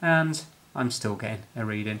 and I'm still getting a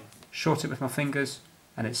reading. Short it with my fingers,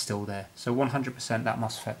 and it's still there. So 100% that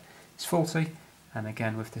MOSFET is faulty. And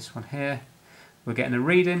again with this one here, we're getting a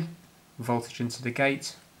reading, voltage into the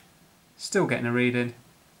gate, still getting a reading,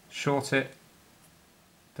 short it,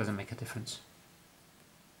 doesn't make a difference.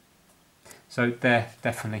 So they're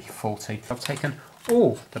definitely faulty. I've taken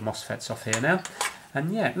all the MOSFETs off here now,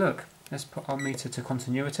 and yeah, look, let's put our meter to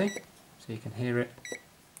continuity so you can hear it.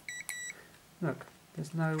 Look,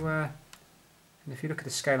 there's no, and if you look at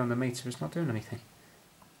the scale on the meter, it's not doing anything.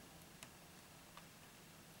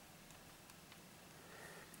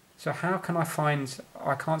 So how can I find,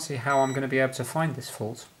 I can't see how I'm going to be able to find this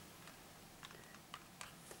fault.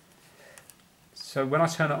 So when I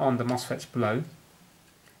turn it on, the MOSFETs blow,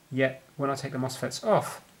 yet when I take the MOSFETs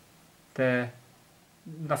off, there's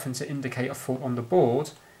nothing to indicate a fault on the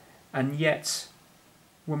board, and yet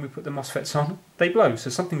when we put the MOSFETs on, they blow.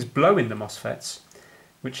 So something's blowing the MOSFETs,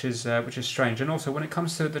 which is strange. And also when it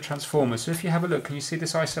comes to the transformers, so if you have a look, can you see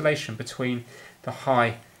this isolation between the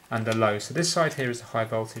high and the low? So this side here is the high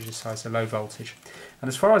voltage, this side is the low voltage. And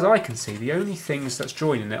as far as I can see, the only things that's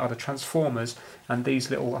joining it are the transformers and these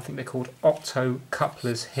little, I think they're called octo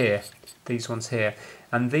couplers here, these ones here.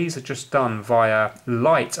 And these are just done via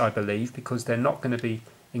light, I believe, because they're not going to be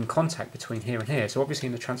in contact between here and here. So obviously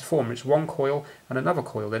in the transformer it's one coil and another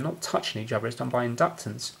coil. They're not touching each other, it's done by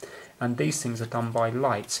inductance. And these things are done by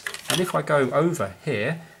light. And if I go over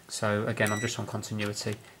here, so again I'm just on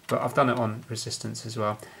continuity, but I've done it on resistance as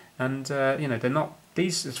well. And you know, they're not,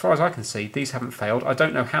 these, as far as I can see, these haven't failed. I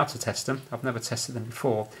don't know how to test them, I've never tested them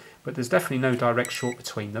before, but there's definitely no direct short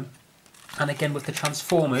between them. And again with the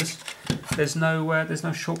transformers, there's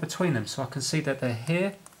no short between them, so I can see that they're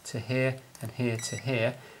here to here and here to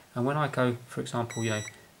here. And when I go, for example, you know,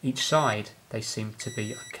 each side they seem to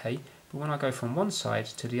be okay, but when I go from one side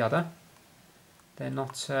to the other, they're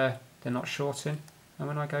not shorting. And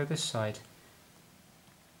when I go this side,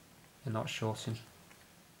 they're not shorting.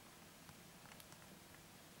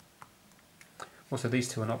 Also, these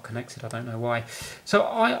two are not connected, I don't know why. So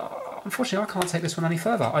unfortunately I can't take this one any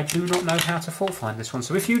further. I do not know how to fault find this one.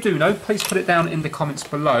 So if you do know, please put it down in the comments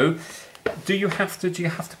below. Do you have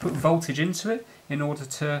to put voltage into it in order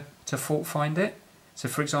to fault find it? So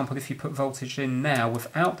for example, if you put voltage in now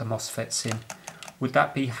without the MOSFETs in, would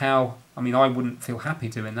that be how, I mean I wouldn't feel happy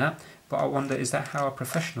doing that, but I wonder, is that how a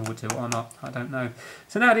professional would do it or not? I don't know.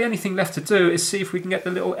 So now the only thing left to do is see if we can get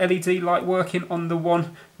the little LED light working on the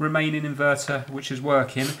one remaining inverter which is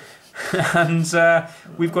working. And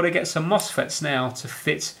we've got to get some MOSFETs now to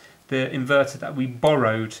fit the inverter that we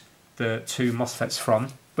borrowed the two MOSFETs from.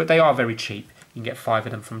 But they are very cheap. You can get 5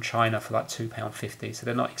 of them from China for like £2.50, so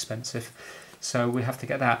they're not expensive. So we have to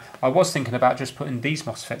get that. I was thinking about just putting these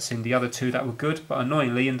MOSFETs in, the other two that were good, but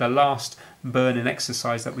annoyingly in the last burning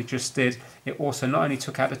exercise that we just did, it also not only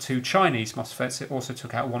took out the two Chinese MOSFETs, it also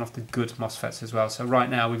took out one of the good MOSFETs as well. So right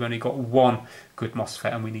now we've only got one good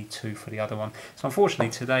MOSFET and we need two for the other one. So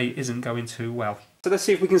unfortunately today isn't going too well. So let's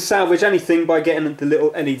see if we can salvage anything by getting the little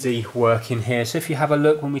LED working here. So if you have a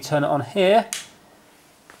look, when we turn it on here,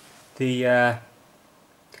 the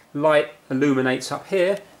light illuminates up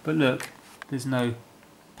here, but look, there's no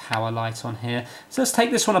power light on here. So let's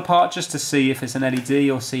take this one apart just to see if it's an LED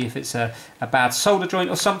or see if it's a bad solder joint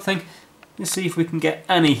or something. Let's see if we can get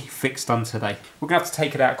any fix done today. We're going to have to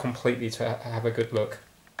take it out completely to have a good look.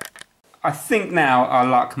 I think now our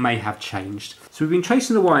luck may have changed. So we've been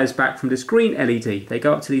tracing the wires back from this green LED. They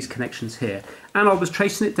go up to these connections here. And I was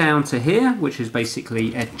tracing it down to here, which is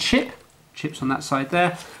basically a chips on that side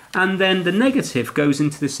there. And then the negative goes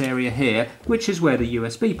into this area here, which is where the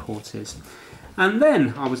USB port is. And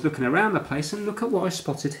then I was looking around the place and look at what I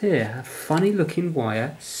spotted here. A funny looking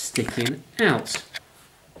wire sticking out.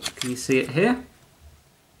 Can you see it here?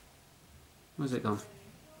 Where's it gone?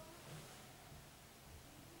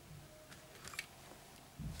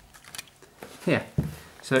 Here.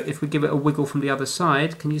 So if we give it a wiggle from the other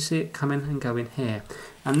side, can you see it coming and going here?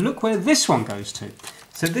 And look where this one goes to.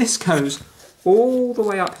 So this goes all the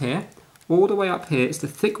way up here. All the way up here, it's the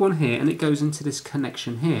thick one here, and it goes into this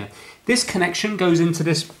connection here. This connection goes into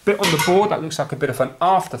this bit on the board that looks like a bit of an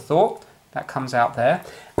afterthought. That comes out there.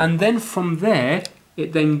 And then from there,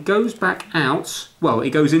 it then goes back out. Well,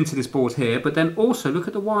 it goes into this board here, but then also look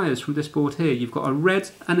at the wires from this board here. You've got a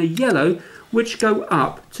red and a yellow, which go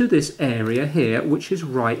up to this area here, which is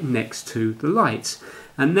right next to the lights.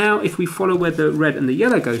 And now if we follow where the red and the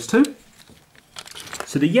yellow goes to,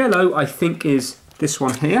 so the yellow, I think, is this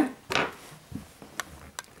one here.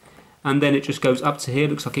 And then it just goes up to here.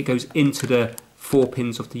 Looks like it goes into the 4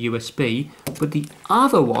 pins of the USB. But the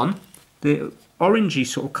other one the orangey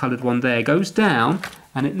sort of coloured one there goes down,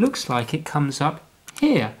 and it looks like it comes up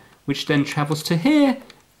here, which then travels to here,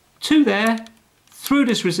 to there, through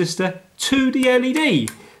this resistor, to the LED.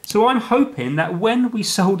 So I'm hoping that when we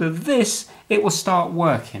solder this, it will start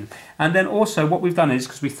working. And then also what we've done is,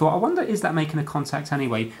 because we thought, I wonder, is that making a contact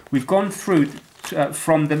anyway? We've gone through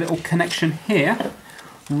from the little connection here,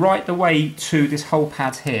 right the way to this whole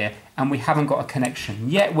pad here, and we haven't got a connection.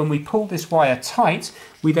 Yet when we pull this wire tight,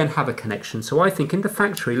 we then have a connection. So I think in the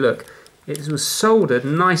factory, look, it was soldered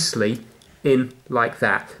nicely in like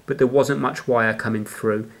that, but there wasn't much wire coming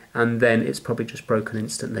through, and then it's probably just broken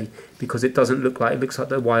instantly, because it doesn't look like, it looks like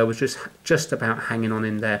the wire was just about hanging on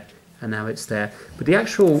in there, and now it's there. But the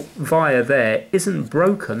actual wire there isn't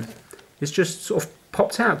broken, it's just sort of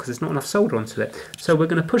popped out because there's not enough solder onto it. So we're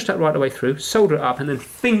going to push that right the way through, solder it up, and then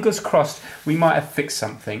fingers crossed we might have fixed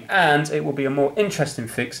something, and it will be a more interesting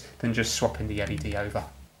fix than just swapping the LED over.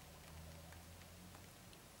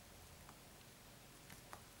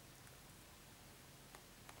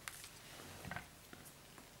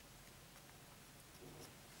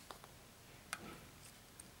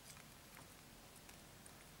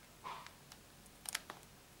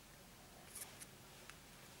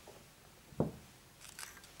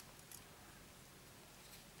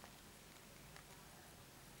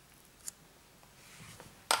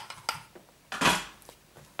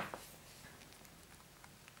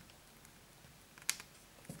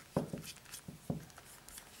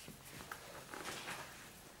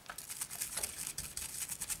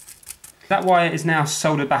 That wire is now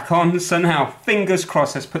soldered back on, so now, fingers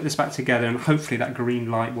crossed, let's put this back together and hopefully that green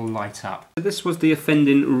light will light up. So this was the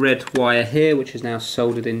offending red wire here, which is now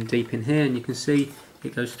soldered in deep in here, and you can see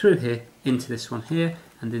it goes through here into this one here,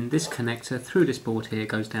 and then this connector through this board here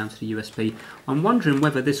goes down to the USB. I'm wondering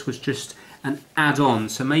whether this was just an add-on,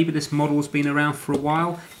 so maybe this model's been around for a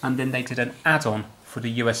while, and then they did an add-on for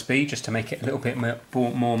the USB just to make it a little bit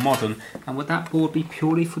more modern. And would that board be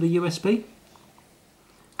purely for the USB?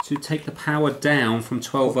 To take the power down from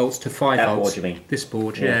 12 volts to 5 that volts. Board, you mean? This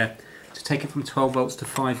board, yeah. To take it from 12 volts to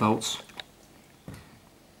 5 volts.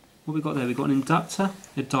 What have we got there? We've got an inductor,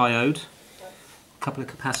 a diode, a couple of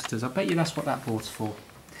capacitors. I bet you that's what that board's for.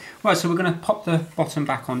 Right, so we're going to pop the bottom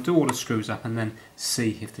back on, do all the screws up, and then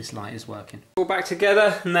see if this light is working. All back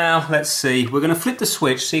together. Now, let's see. We're going to flip the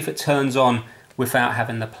switch, see if it turns on without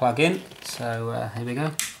having the plug in. So, here we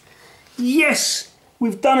go. Yes!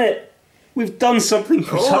 We've done it! We've done something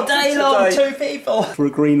for all day long, 2 people! For a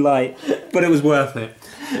green light, but it was worth it.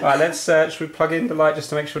 Right, let's, should we plug in the light just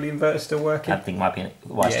to make sure the inverter's still working? I think it might be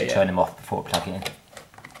wise to turn them off before plugging in.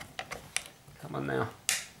 Come on now.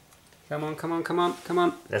 Come on, come on, come on, come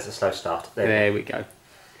on. There's a slow start. There we go.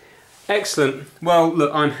 Excellent. Well,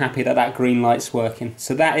 look, I'm happy that that green light's working.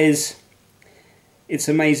 So that is... It's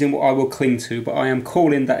amazing what I will cling to, but I am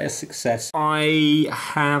calling that a success. I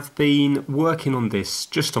have been working on this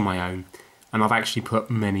just on my own, and I've actually put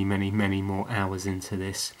many, many, many more hours into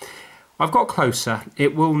this. I've got closer.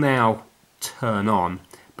 It will now turn on,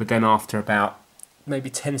 but then after about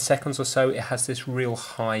maybe 10 seconds or so, it has this real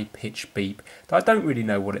high-pitched beep that I don't really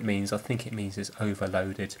know what it means. I think it means it's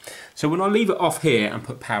overloaded. So when I leave it off here and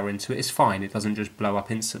put power into it, it's fine. It doesn't just blow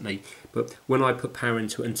up instantly. But when I put power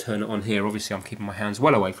into it and turn it on here, obviously I'm keeping my hands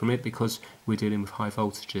well away from it because we're dealing with high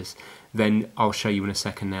voltages. Then I'll show you in a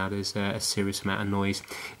second now, there's a serious amount of noise.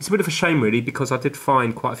 It's a bit of a shame really, because I did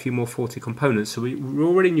find quite a few more faulty components. So we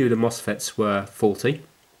already knew the MOSFETs were faulty.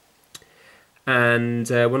 And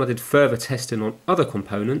when I did further testing on other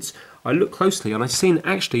components, I looked closely and I seen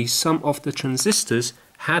actually some of the transistors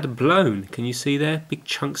had blown. Can you see there? Big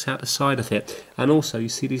chunks out the side of it. And also you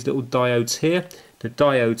see these little diodes here. The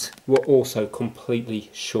diodes were also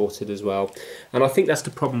completely shorted as well. And I think that's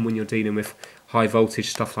the problem when you're dealing with high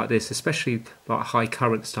voltage stuff like this, especially like high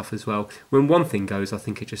current stuff as well. When one thing goes, I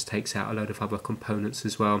think it just takes out a load of other components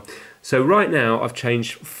as well. So right now I've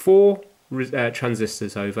changed 4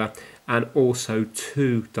 transistors over, and also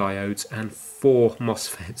 2 diodes and 4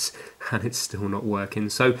 MOSFETs, and it's still not working.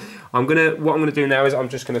 So what I'm gonna do now is I'm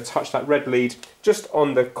just gonna touch that red lead just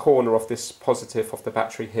on the corner of this positive of the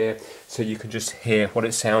battery here, so you can just hear what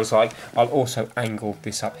it sounds like. I'll also angle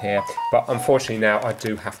this up here, but unfortunately now I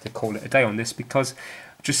do have to call it a day on this because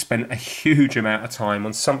I've just spent a huge amount of time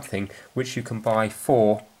on something which you can buy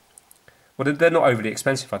for, well, they're not overly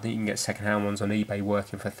expensive. I think you can get second-hand ones on eBay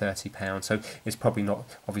working for £30, so it's probably not,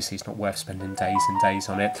 obviously it's not worth spending days and days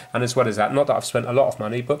on it. And as well as that, not that I've spent a lot of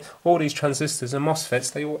money, but all these transistors and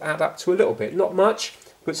MOSFETs, they all add up to a little bit. Not much,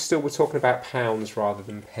 but still we're talking about pounds rather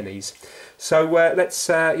than pennies. So let's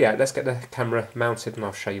get the camera mounted and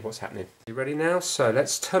I'll show you what's happening. You ready now? So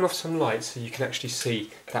let's turn off some lights so you can actually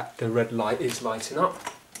see that the red light is lighting up.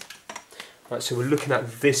 Right, so we're looking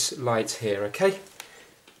at this light here, okay?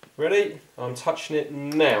 Ready? I'm touching it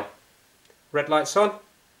now. Red light's on.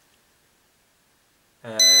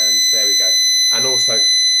 And there we go. And also,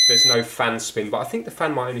 there's no fan spin, but I think the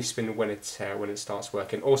fan might only spin when it starts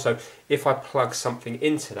working. Also, if I plug something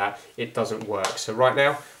into that, it doesn't work. So right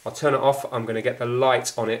now, I'll turn it off. I'm going to get the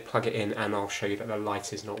light on it, plug it in, and I'll show you that the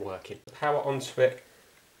light is not working. Power onto it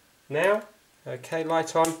now. Okay,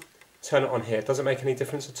 light on. Turn it on here. Doesn't make any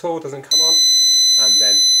difference at all. Doesn't come on. And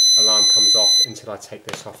then alarm comes off until I take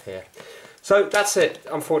this off here. So that's it.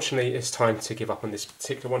 Unfortunately, it's time to give up on this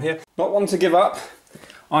particular one here. Not one to give up.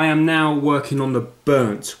 I am now working on the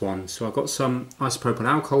burnt one. So I got some isopropyl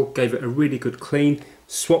alcohol, gave it a really good clean,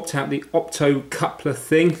 swapped out the opto coupler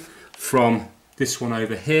thing from this one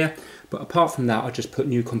over here. But apart from that, I just put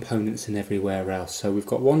new components in everywhere else. So we've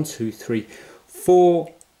got 1, 2, 3,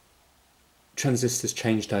 4 transistors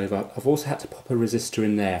changed over. I've also had to pop a resistor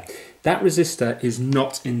in there. That resistor is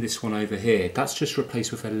not in this one over here. That's just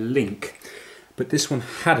replaced with a link. But this one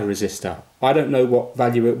had a resistor. I don't know what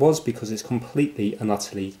value it was because it's completely and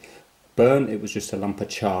utterly burnt. It was just a lump of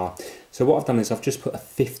char. So what I've done is I've just put a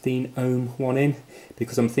 15 ohm one in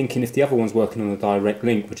because I'm thinking if the other one's working on a direct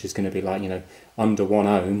link, which is going to be like, you know, under 1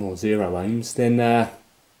 ohm or 0 ohms, then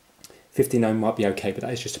 15 ohm might be okay, but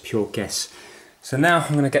that is just a pure guess. So now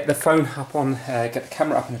I'm going to get the phone up on, get the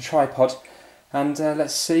camera up on a tripod, and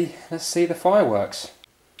let's see the fireworks.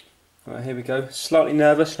 Right, here we go. Slightly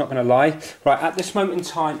nervous, not going to lie. Right, at this moment in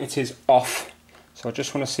time, it is off. So I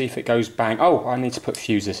just want to see if it goes bang. Oh, I need to put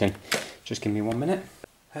fuses in. Just give me 1 minute.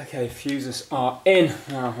 Okay, fuses are in.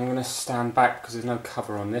 Now I'm going to stand back because there's no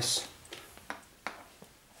cover on this.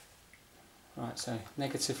 Right, so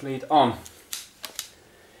negative lead on.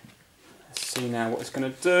 See now what it's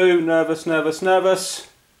going to do. Nervous, nervous, nervous.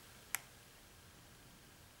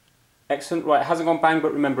 Excellent. Right, it hasn't gone bang,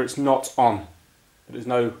 but remember it's not on. There's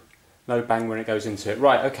no bang when it goes into it.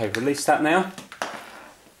 Right, okay, release that now.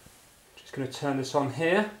 Just going to turn this on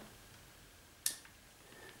here.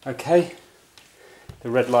 Okay.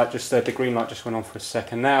 The red light just the green light just went on for a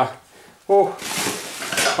second now. Oh,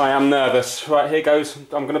 I am nervous. Right, here goes.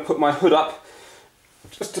 I'm going to put my hood up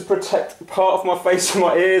just to protect part of my face and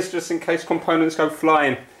my ears, just in case components go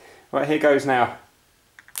flying. Right, here goes now.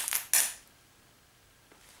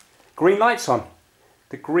 Green light's on.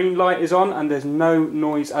 The green light is on and there's no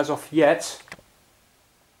noise as of yet.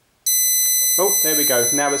 Oh, there we go.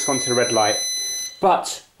 Now it's gone to the red light.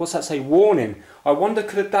 But, what's that say? Warning. I wonder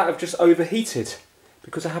could that have just overheated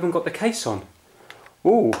because I haven't got the case on.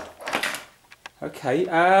 Ooh. Okay.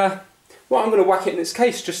 Well, I'm going to whack it in its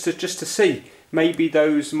case just to see. Maybe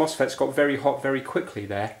those MOSFETs got very hot very quickly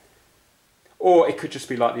there. Or it could just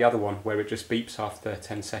be like the other one where it just beeps after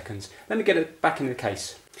 10 seconds. Let me get it back in the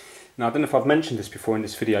case. Now, I don't know if I've mentioned this before in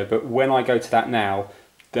this video, but when I go to that now,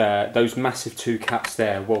 those massive 2 caps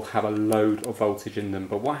there will have a load of voltage in them.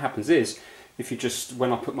 But what happens is, if you just,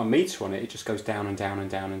 when I put my meter on it, it just goes down and down and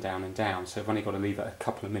down and down and down. So I've only got to leave it a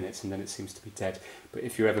couple of minutes and then it seems to be dead. But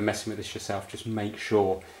if you're ever messing with this yourself, just make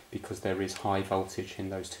sure, because there is high voltage in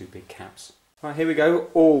those 2 big caps. Right, here we go,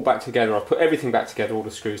 all back together. I've put everything back together, all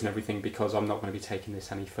the screws and everything, because I'm not going to be taking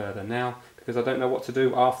this any further now, because I don't know what to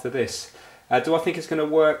do after this. Do I think it's going to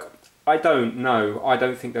work? I don't know. I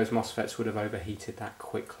don't think those MOSFETs would have overheated that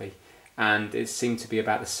quickly, and it seemed to be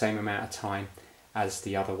about the same amount of time as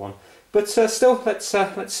the other one. But still, let's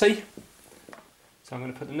see. So I'm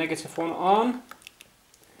going to put the negative one on,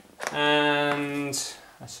 and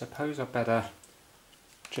I suppose I better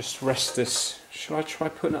just rest this. Should I try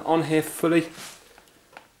putting it on here fully?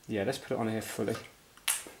 Yeah, let's put it on here fully.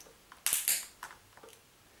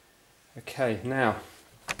 Okay, now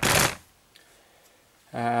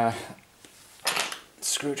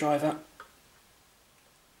screwdriver.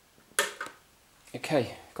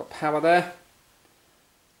 Okay, got power there.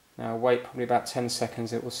 Now wait probably about 10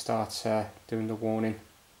 seconds, it will start doing the warning.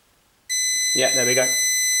 Yeah, there we go.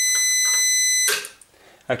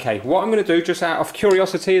 Okay, what I'm going to do, just out of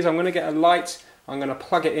curiosity, is I'm going to get a light, I'm going to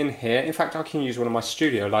plug it in here. In fact, I can use one of my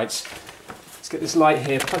studio lights. Let's get this light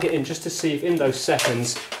here, plug it in just to see if in those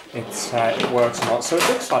seconds it works or not. So it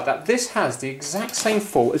looks like that this has the exact same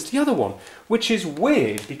fault as the other one, which is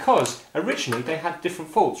weird because originally they had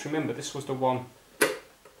different faults. Remember, this was the one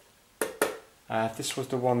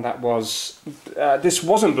that was, this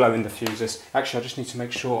wasn't blowing the fuses. Actually, I just need to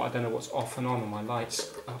make sure, I don't know what's off and on my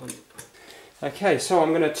lights. Okay, so I'm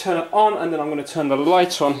going to turn it on and then I'm going to turn the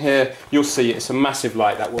light on here. You'll see it's a massive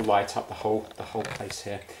light that will light up the whole place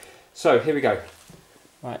here. So here we go.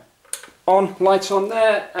 Right, on, light on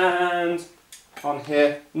there and on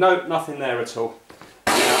here. No, nothing there at all.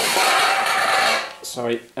 Now,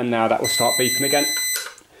 sorry, and now that will start beeping again.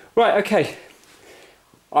 Right, okay.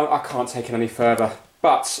 I can't take it any further.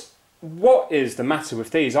 But what is the matter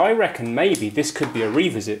with these? I reckon maybe this could be a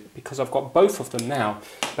revisit because I've got both of them now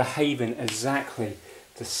behaving exactly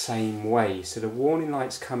the same way. So the warning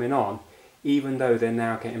light's coming on even though they're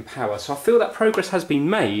now getting power. So I feel that progress has been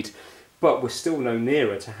made, but we're still no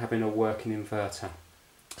nearer to having a working inverter.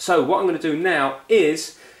 So what I'm going to do now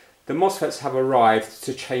is the MOSFETs have arrived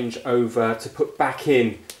to change over, to put back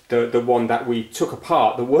in the one that we took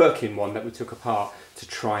apart, the working one that we took apart, to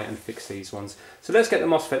try and fix these ones. So let's get the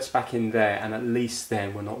MOSFETs back in there, and at least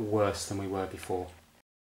then we're not worse than we were before.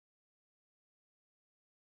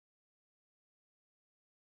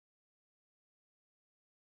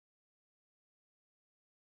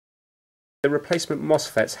 The replacement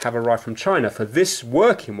MOSFETs have arrived from China for this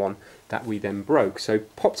working one that we then broke. So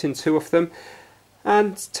popped in 2 of them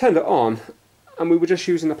and turned it on, and we were just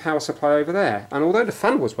using the power supply over there. And although the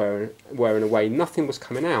fan was wearing away, nothing was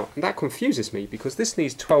coming out. And that confuses me because this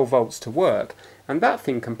needs 12 volts to work, and that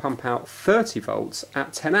thing can pump out 30 volts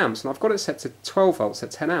at 10 amps. And I've got it set to 12 volts at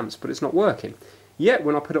 10 amps, but it's not working. Yet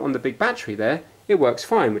when I put it on the big battery there, it works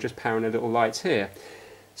fine. We're just powering the little lights here.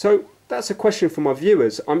 So that's a question for my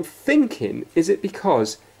viewers. I'm thinking, is it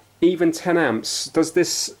because even 10 amps, does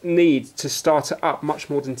this need to start it up much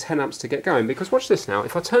more than 10 amps to get going? Because watch this now,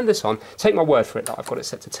 if I turn this on, take my word for it that I've got it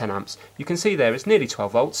set to 10 amps. You can see there it's nearly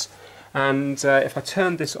 12 volts. And if I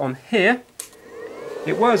turn this on here,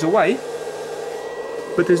 it whirs away,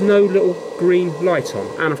 but there's no little green light on.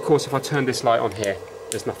 And of course, if I turn this light on here,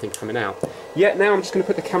 there's nothing coming out. Yet now I'm just going to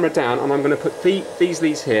put the camera down and I'm going to put these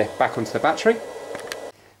leads here back onto the battery.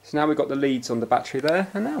 So now we've got the leads on the battery there,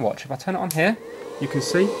 and now watch, if I turn it on here, you can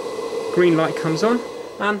see green light comes on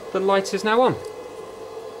and the light is now on.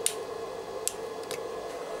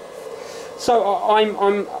 So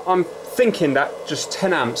I'm thinking that just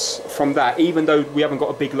 10 amps from that, even though we haven't got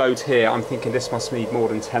a big load here, I'm thinking this must need more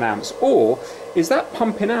than 10 amps. Or is that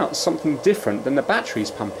pumping out something different than the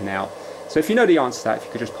battery's pumping out? So if you know the answer to that, if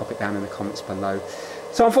you could just pop it down in the comments below.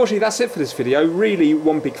 So unfortunately that's it for this video. Really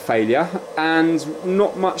one big failure and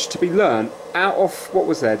not much to be learned. Out of, what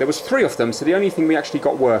was there? There was 3 of them, so the only thing we actually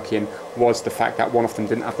got working was the fact that one of them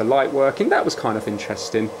didn't have the light working. That was kind of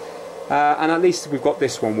interesting. And at least we've got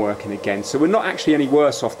this one working again. So we're not actually any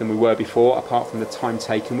worse off than we were before, apart from the time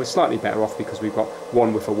taken. We're slightly better off because we've got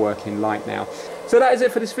one with a working light now. So that is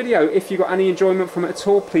it for this video. If you got any enjoyment from it at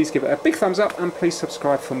all, please give it a big thumbs up and please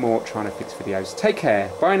subscribe for more Trying to Fix videos. Take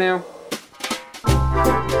care. Bye now.